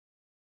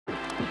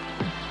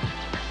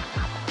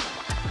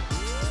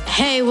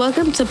Hey,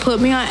 welcome to Put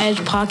Me on Edge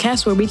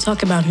podcast, where we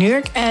talk about New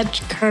York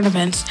Edge current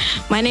events.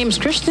 My name is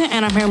Kristen,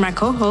 and I'm here with my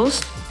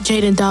co-host,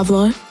 Jaden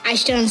Davlon,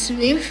 Ashton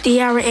Smith,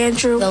 Diara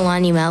Andrew,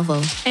 Delani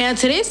Malvo. And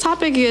today's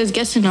topic is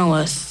Get to Know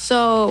Us.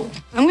 So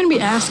I'm going to be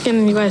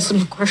asking you guys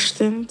some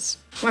questions.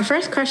 My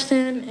first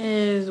question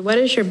is, what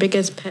is your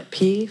biggest pet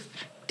peeve?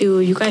 Do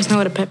you guys know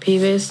what a pet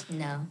peeve is?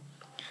 No.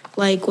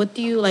 Like, what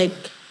do you,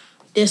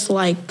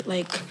 dislike?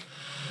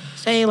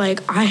 Say,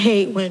 I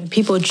hate when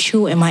people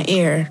chew in my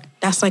ear.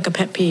 That's like a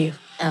pet peeve.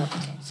 Oh,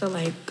 okay. So,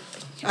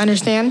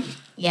 understand?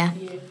 Yeah.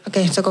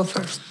 Okay, so go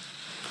first.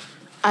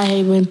 I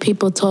hate when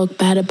people talk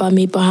bad about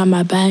me behind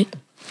my back. Okay.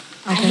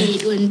 I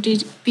hate when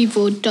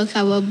people talk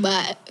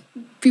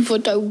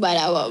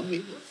bad about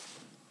me.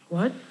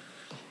 What?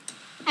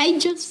 I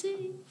just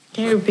say.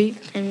 Can you repeat?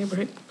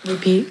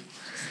 Repeat?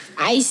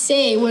 I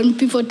say when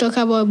people talk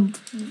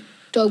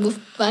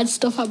bad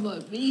stuff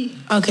about me.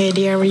 Okay,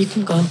 Diara, you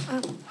can go.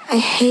 I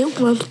hate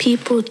when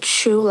people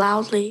chew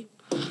loudly.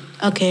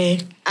 Okay.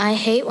 I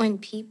hate when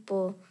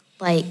people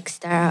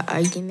start an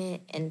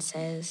argument and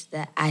says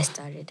that I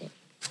started it.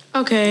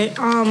 Okay.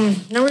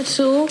 Number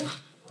 2,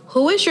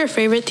 who is your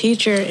favorite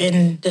teacher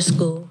in the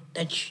school?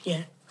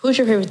 Who's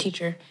your favorite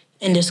teacher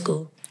in this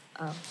school?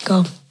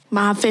 Go.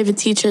 My favorite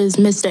teacher is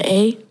Mr.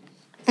 A.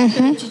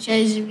 My teacher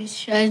is Miss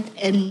Shred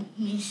and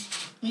Miss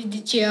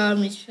DiChiara,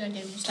 Miss Shred, and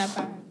Miss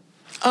Lapara.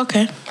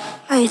 Okay.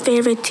 My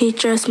favorite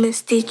teacher is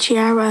Miss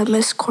DiChiara and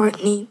Miss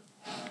Courtney.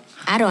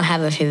 I don't have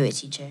a favorite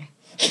teacher.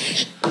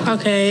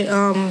 Okay.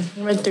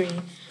 Number 3,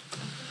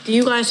 do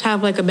you guys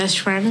have a best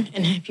friend?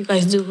 And if you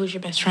guys do, who's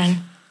your best friend?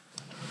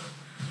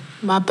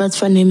 My best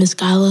friend name is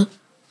Skylar.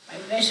 My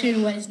best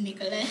friend was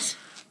Nicholas.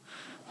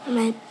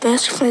 My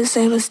best friend's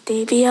name is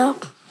Davia.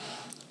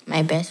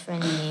 My best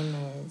friend's name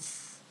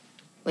is...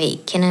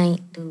 Wait, can I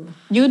do...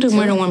 You do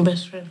more than one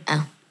best friend.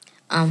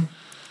 Oh.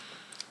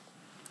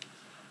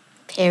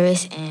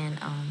 Paris and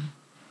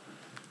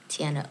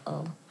Tiana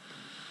O.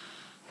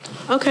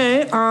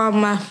 Okay.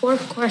 My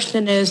 4th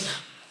question is,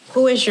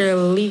 who is your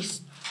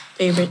least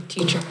favorite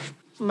teacher?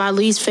 My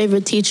least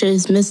favorite teacher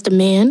is Mr.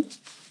 Man.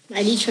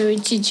 My least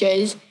favorite teacher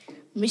is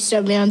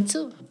Mr. Man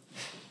too.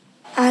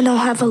 I don't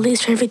have a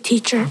least favorite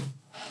teacher.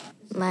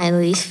 My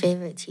least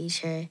favorite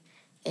teacher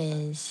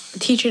is... The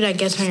teacher that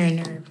gets on your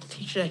nerve. The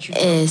teacher that you...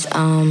 Is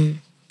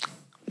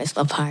Miss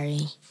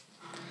Lapari.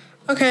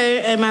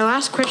 Okay, and my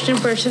last question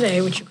for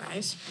today with you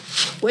guys.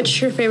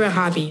 What's your favorite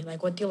hobby?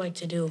 What do you like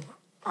to do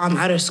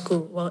out of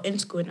school? Well, in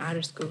school and out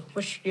of school.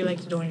 What do you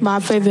like to do in your My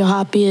favorite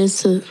hobby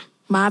is to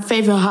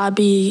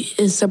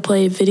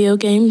play video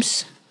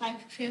games. My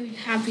favorite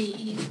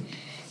hobby is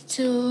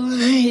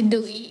to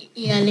do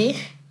ELA.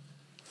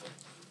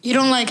 You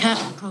don't like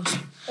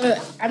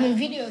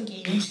video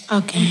games.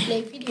 Okay.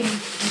 Play video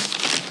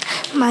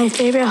games. My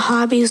favorite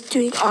hobby is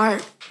doing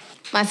art.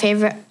 My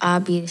favorite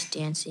hobby is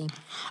dancing.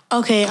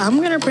 Okay, I'm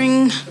going to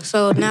bring...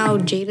 So now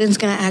Jaden's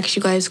going to ask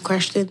you guys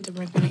questions and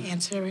we're going to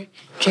answer it.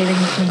 Jaden,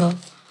 you can go.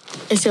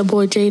 It's your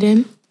boy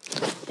Jaden,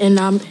 and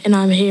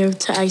I'm here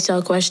to ask y'all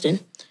a question.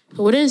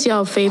 What is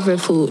y'all favorite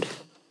food?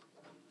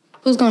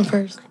 Who's going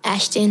first?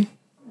 Ashton.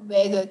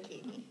 Burger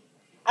King.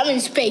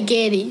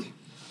 Spaghetti.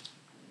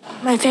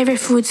 My favorite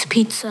food's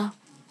pizza.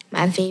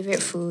 My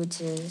favorite foods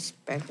is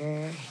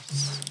burgers.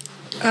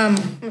 My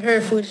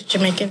favorite food is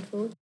Jamaican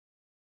food.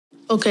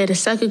 Okay, the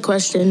second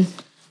question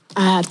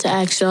I have to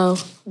ask y'all,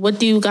 what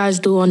do you guys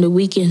do on the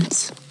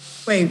weekends?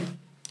 Wait,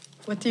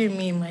 what do you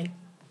mean,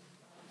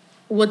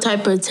 What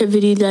type of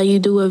activity that you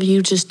do if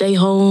you just stay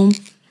home?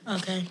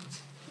 Okay,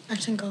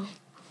 Ashton, go.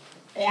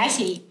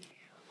 Actually,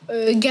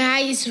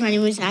 guys, my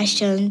name is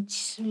Ashton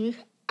Smith.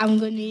 I'm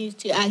going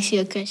to ask you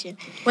a question.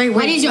 Wait.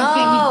 What is your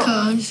favorite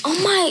color? Oh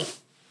my...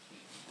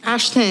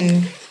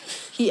 Ashton,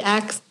 he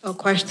asked a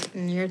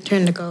question. Your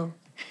turn to go.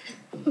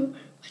 What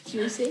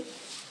you say?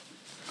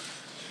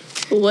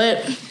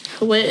 What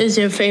is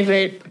your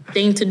favorite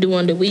thing to do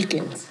on the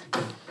weekends?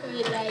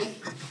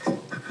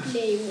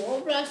 Play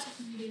Roblox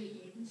video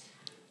games.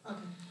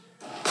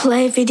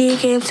 Play video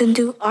games and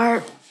do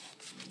art.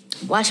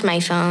 Watch my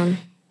phone.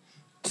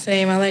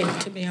 Same, I like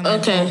to be on my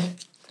Okay.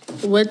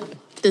 phone.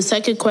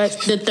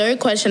 The third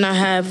question I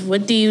have,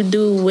 what do you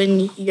do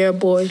when you're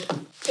bored?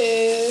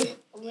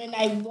 When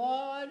I'm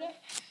bored,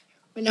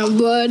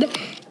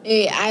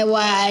 I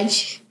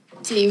watch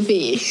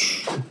TV.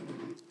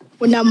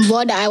 When I'm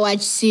bored, I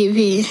watch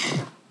TV.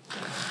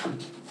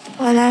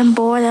 When I'm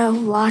bored, I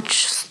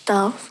watch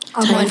stuff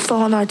on my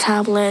phone or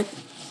tablet.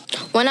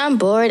 When I'm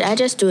bored, I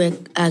just do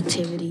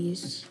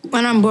activities.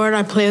 When I'm bored,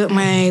 I play with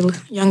my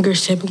younger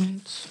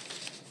siblings.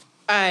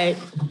 All right.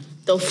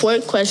 The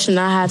fourth question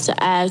I have to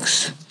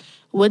ask,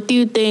 what do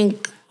you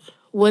think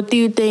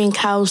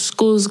how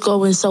school's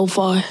going so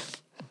far?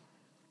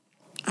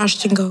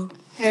 Ashton, go.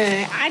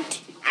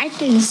 I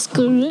think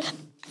school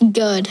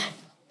good.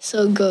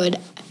 So good.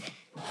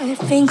 I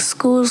think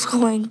school's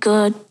going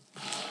good.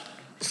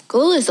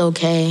 School is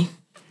okay.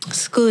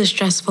 School is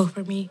stressful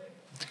for me.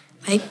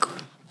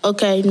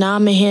 Okay, now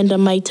I'm going to hand the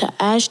mic to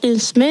Ashton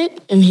Smith,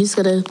 and he's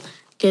going to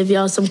give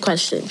y'all some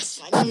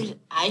questions. My name is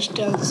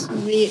Ashton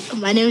Smith.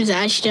 My name is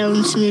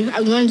Ashton Smith.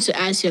 I'm going to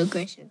ask you a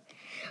question.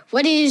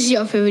 What is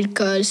your favorite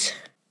cars?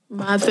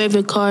 My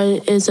favorite car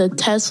is a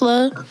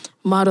Tesla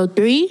Model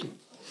 3.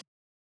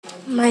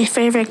 My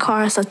favorite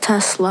car is a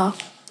Tesla.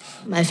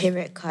 My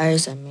favorite car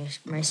is a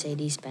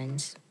Mercedes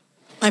Benz.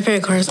 My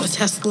favorite car is a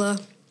Tesla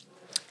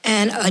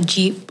and a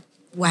Jeep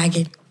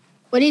wagon.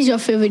 What is your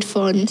favorite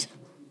phone?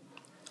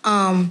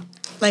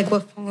 Like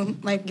what phone?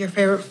 Like your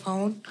favorite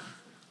phone?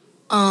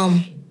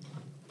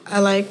 I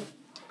like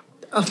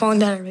a phone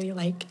that I really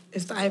like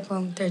is the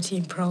iPhone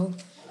 13 Pro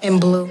in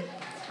blue.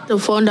 The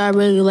phone that I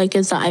really like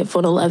is the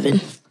iPhone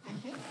 11.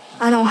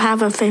 I don't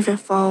have a favorite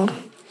phone.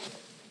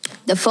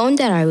 The phone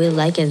that I really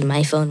like is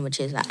my phone,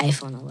 which is the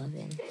iPhone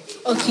 11.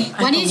 Okay.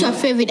 What is your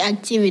favorite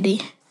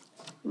activity?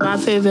 My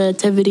favorite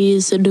activity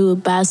is to do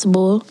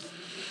basketball.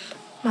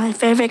 My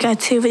favorite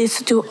activity is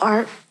to do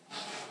art.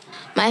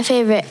 My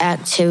favorite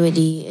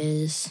activity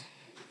is...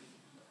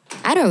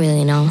 I don't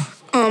really know.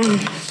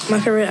 My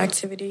favorite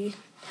activity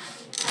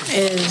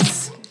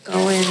is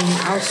going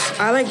out.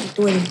 I like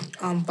doing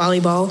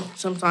volleyball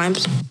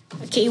sometimes.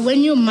 Okay,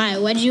 when you're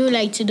mad, what do you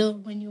like to do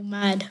when you're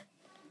mad?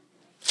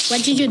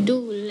 What did you do?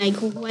 Like,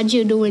 what do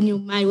you do when you're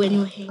mad, when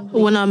you're angry?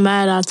 When I'm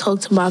mad, I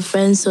talk to my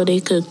friends so they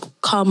could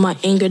calm my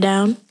anger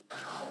down.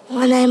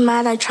 When I'm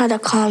mad, I try to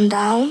calm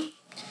down.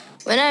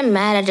 When I'm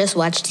mad, I just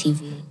watch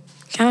TV.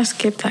 Can I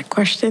skip that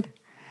question?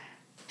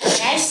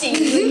 I see.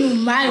 When you're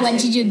mad, what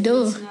did you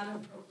do?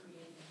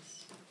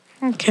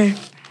 Okay.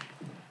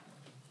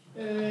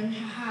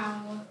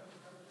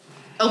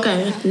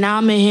 Okay, now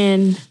I'm going to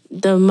hand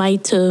the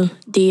mic to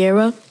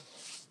De'Ara.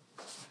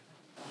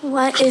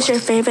 What is your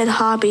favorite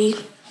hobby?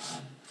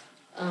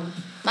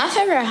 My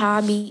favorite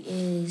hobby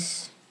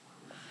is...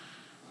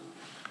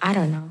 I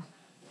don't know.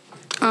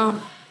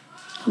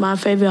 My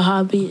favorite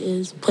hobby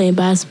is playing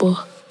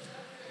basketball.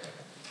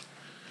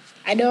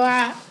 I don't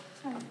have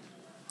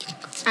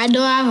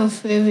a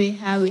favorite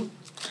hobby.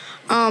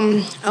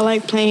 I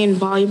like playing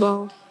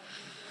volleyball.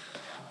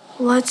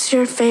 What's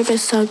your favorite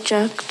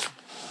subject?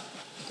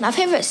 My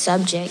favorite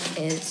subject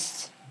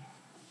is...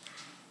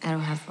 I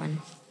don't have one.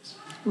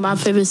 My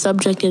favorite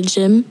subject is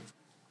gym.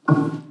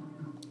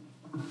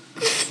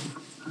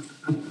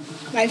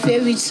 My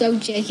favorite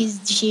subject is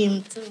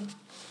gym too.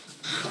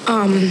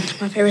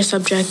 My favorite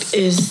subject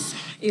is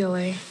ELA,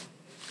 I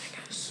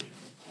guess.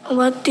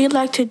 What do you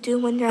like to do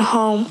when you're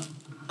home?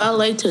 I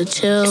like to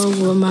chill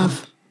with my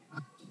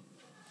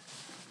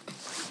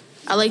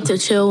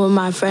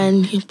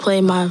friend,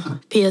 play my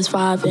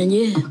PS5, and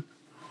yeah.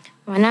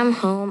 When I'm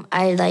home,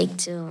 I like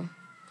to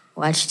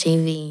watch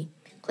TV,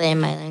 play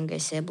with my younger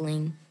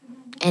sibling,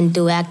 and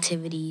do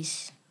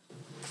activities.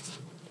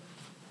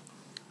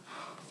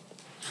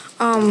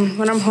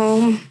 When I'm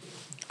home,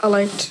 I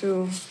like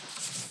to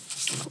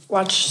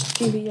watch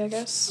TV, I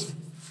guess.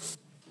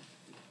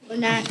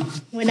 When I'm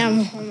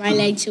home, I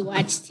like to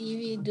watch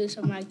TV, do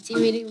some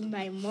activity with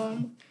my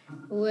mom,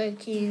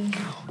 working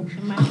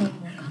on my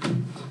homework.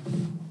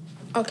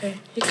 Okay,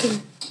 you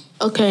can.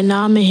 Okay,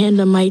 now I'm going to hand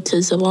the mic to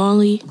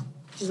Zawali.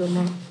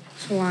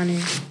 Solani.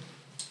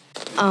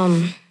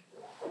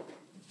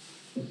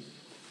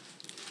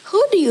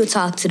 Who do you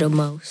talk to the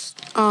most?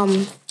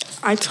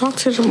 I talk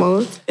to the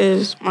most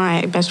is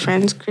my best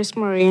friends, Chris,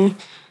 Marie,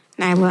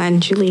 Nyla,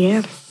 and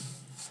Julianne.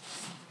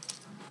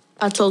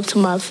 I talk to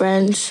my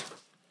friends.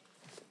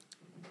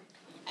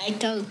 I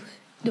talk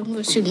the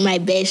most with my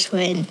best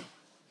friend.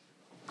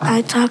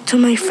 I talk to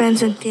my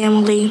friends and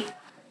family.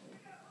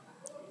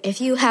 If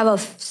you have a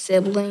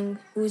sibling,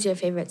 who's your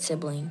favorite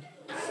sibling?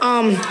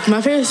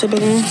 My favorite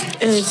sibling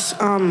is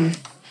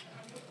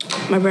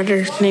my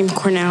brother named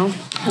Cornell.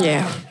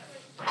 Yeah.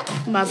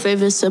 My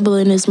favorite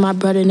sibling is my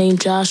brother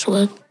named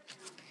Joshua.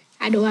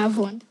 I don't have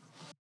one.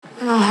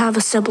 I don't have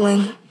a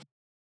sibling.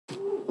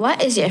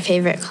 What is your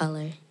favorite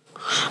color?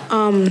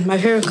 My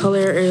favorite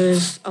color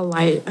is a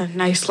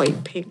nice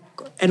light pink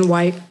and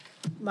white.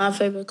 My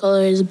favorite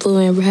color is blue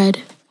and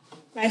red.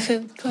 My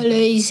favorite color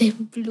is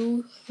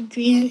blue,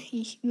 green,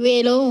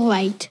 yellow,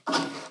 white.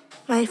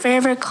 My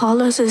favorite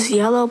colors is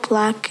yellow,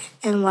 black,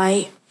 and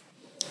white.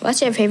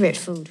 What's your favorite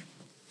food?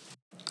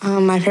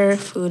 My favorite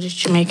food is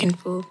Jamaican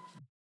food.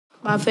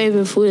 My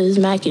favorite food is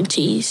mac and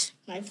cheese.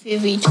 My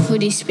favorite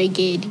food is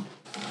spaghetti.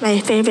 My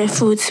favorite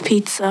food's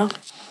pizza.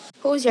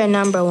 Who's your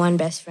number one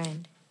best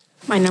friend?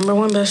 My number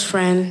one best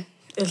friend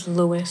is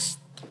Lewis.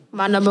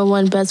 My number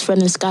one best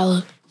friend is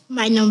Skylar.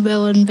 My number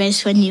one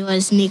best friend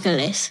was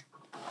Nicholas.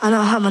 I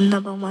don't have a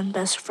number one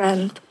best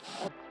friend.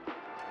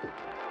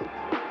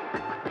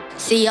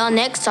 See y'all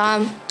next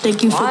time.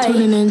 Thank you for Bye.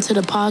 tuning in to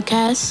the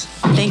podcast.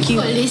 Thank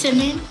you. For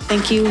listening.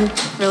 Thank you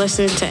for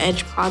listening to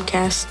Edge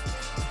Podcast.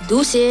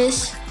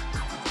 Deuces.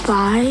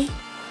 Bye.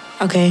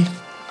 Okay.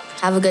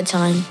 Have a good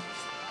time.